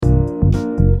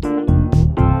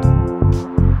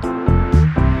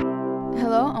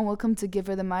welcome to Give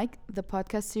Her the Mic, the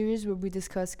podcast series where we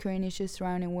discuss current issues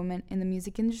surrounding women in the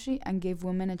music industry and give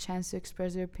women a chance to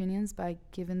express their opinions by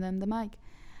giving them the mic.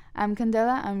 I'm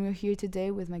Candela, and we're here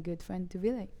today with my good friend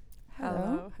Duvile.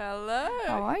 Hello.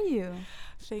 How are you?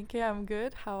 Thank you, I'm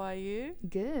good. How are you?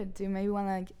 Good. Do you maybe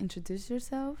want to introduce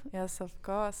yourself? Yes, of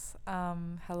course.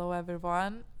 Hello,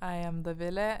 everyone. I am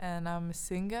Duvile, and I'm a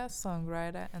singer,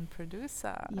 songwriter, and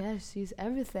producer. Yes, she's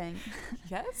everything.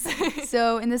 Yes.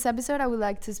 So in this episode, I would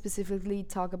like to specifically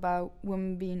talk about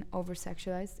women being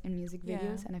over-sexualized in music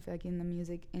videos, and I feel like in the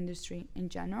music industry in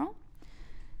general.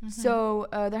 Mm-hmm. So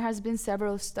there has been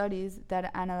several studies that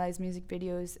analyze music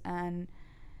videos and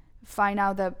find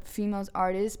out that female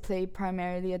artists play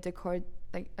primarily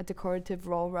a decorative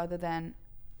role rather than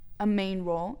a main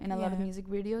role in a lot of music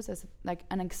videos as like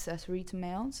an accessory to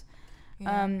males.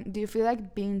 Do you feel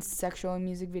like being sexual in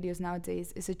music videos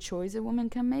nowadays is a choice a woman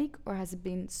can make, or has it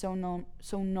been so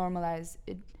normalized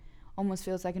it almost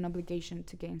feels like an obligation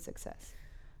to gain success?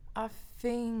 I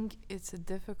think it's a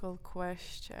difficult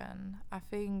question. I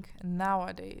think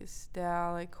nowadays there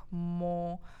are like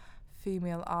more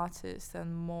female artists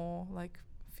and more like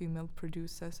female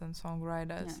producers and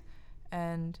songwriters,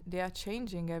 and they are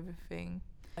changing everything.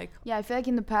 Like I feel like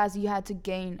in the past you had to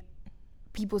gain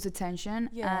people's attention,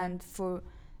 and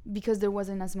because there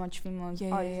wasn't as much female artists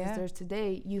as there's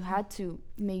today, you had to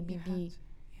maybe be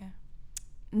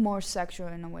more sexual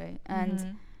in a way.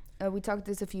 And we talked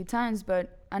this a few times,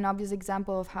 but an obvious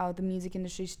example of how the music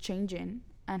industry is changing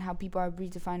and how people are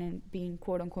redefining being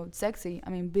quote-unquote sexy. I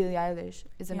mean, Billie Eilish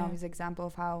is an obvious example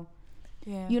of how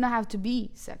you don't have to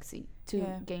be sexy to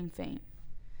gain fame.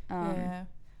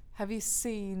 Have you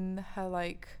seen her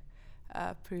like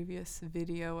previous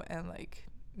video and like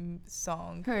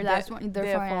song? Her last one,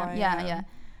 Therefore I Am.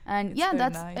 And it's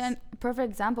that's nice. a perfect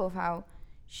example of how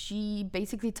she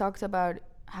basically talks about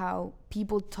how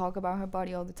people talk about her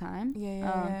body all the time.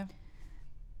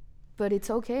 But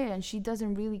it's okay, and she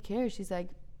doesn't really care. She's like,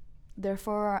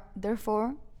 therefore,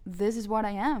 this is what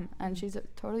I am, and she's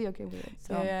totally okay with it.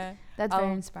 So that's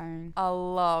very inspiring. I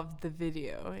love the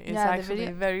video. It's actually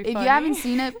very funny. If you haven't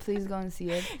seen it, please go and see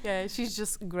it. She's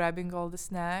just grabbing all the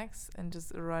snacks and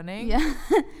just running.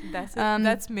 That's it.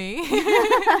 That's me.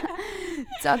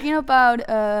 Talking about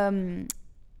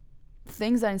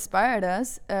things that inspired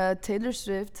us, Taylor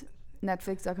Swift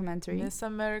Netflix documentary, Miss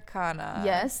Americana.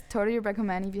 Yes, totally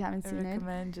recommend if you haven't seen it. I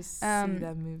recommend just see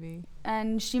that movie.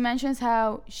 And she mentions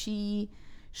how she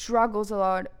struggles a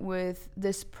lot with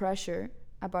this pressure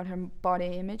about her body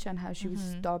image and how she would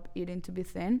stop eating to be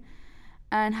thin,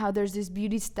 and how there's this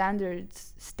beauty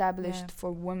standards established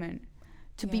for women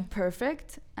to be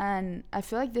perfect, and I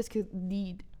feel like this could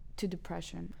lead to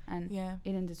depression and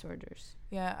eating disorders.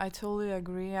 I totally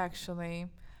agree actually,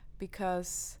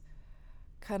 because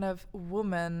kind of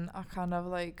women are kind of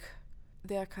like,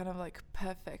 they are kind of like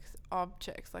perfect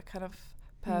objects, like kind of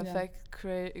perfect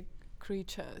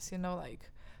creatures, you know, like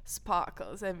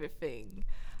sparkles, everything.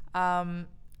 And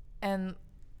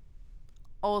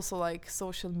also like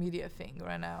social media thing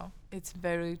right now, it's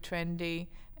very trendy,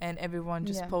 and everyone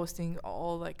just posting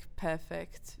all like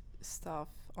perfect stuff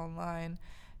online,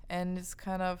 and it's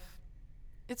kind of,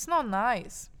 it's not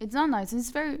nice. It's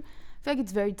very, I feel like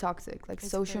it's very toxic. Like, it's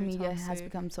social media has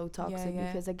become so toxic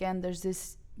because, again, there's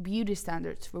this beauty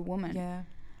standards for women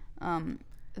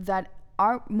that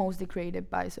are mostly created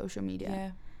by social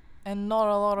media. And not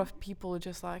a lot of people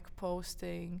just like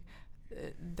posting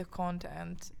the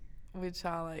content, which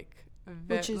are like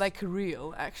like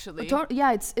real actually.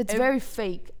 It's very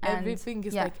fake. And everything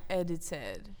is like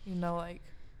edited, you know, like.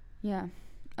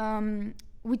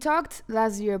 We talked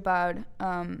last year about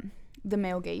the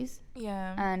male gaze,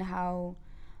 and how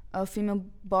female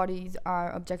bodies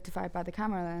are objectified by the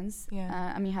camera lens.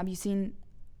 I mean, have you seen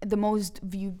the most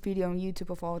viewed video on YouTube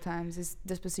of all times is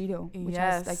Despacito, which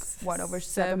has like over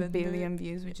 7 billion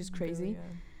views, which is crazy.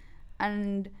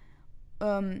 And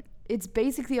it's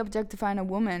basically objectifying a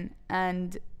woman,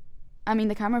 and I mean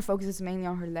the camera focuses mainly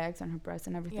on her legs and her breasts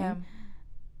and everything.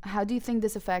 How do you think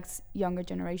this affects younger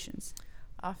generations?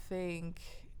 I think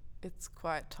it's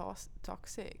quite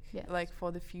toxic, like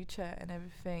for the future and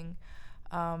everything.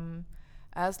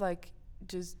 As like,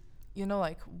 just, you know,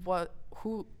 like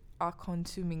who are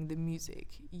consuming the music?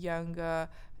 Younger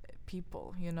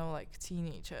people, you know, like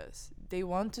teenagers. They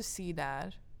want to see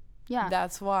that.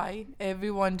 That's why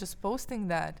everyone just posting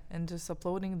that and just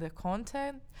uploading the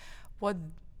content, what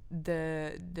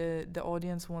the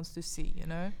audience wants to see, you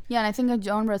know? And I think a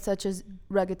genre such as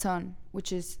reggaeton,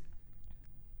 which is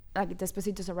like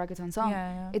Despacito's a reggaeton song,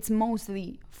 it's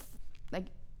mostly like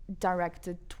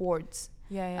directed towards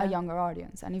a younger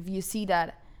audience. And if you see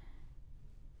that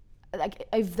like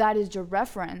if that is your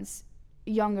reference,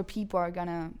 younger people are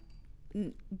gonna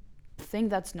think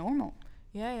that's normal.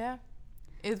 Yeah.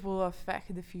 It will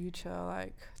affect the future,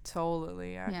 like,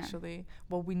 totally, actually.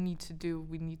 What we need to do,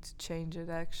 we need to change it,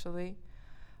 actually.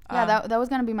 That was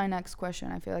gonna be my next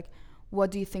question. I feel like,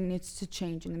 what do you think needs to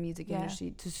change in the music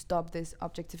industry to stop this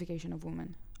objectification of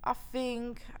women? I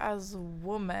think as a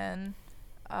woman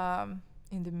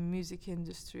in the music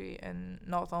industry, and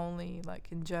not only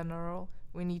like in general,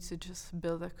 we need to just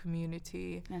build a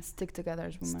community and stick together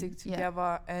as women. Stick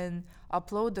together and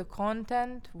upload the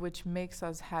content which makes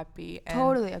us happy. And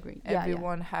totally agree.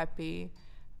 Everyone happy.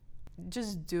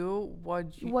 Just do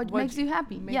what makes you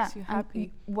happy. Makes you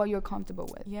happy. What you're comfortable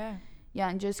with. Yeah,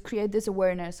 and just create this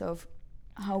awareness of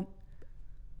how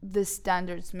the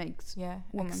standards makes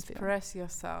women express feel.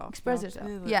 yourself. Express yourself.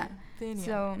 Opinion,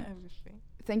 so everything.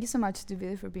 Thank you so much,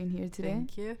 Duvile, for being here today.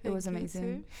 Thank you. It was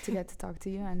amazing to get to talk to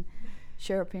you and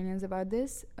share opinions about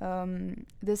this.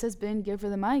 This has been Give for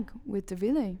the Mic with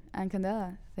Duvile and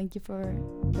Candela. Thank you for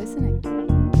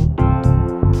listening.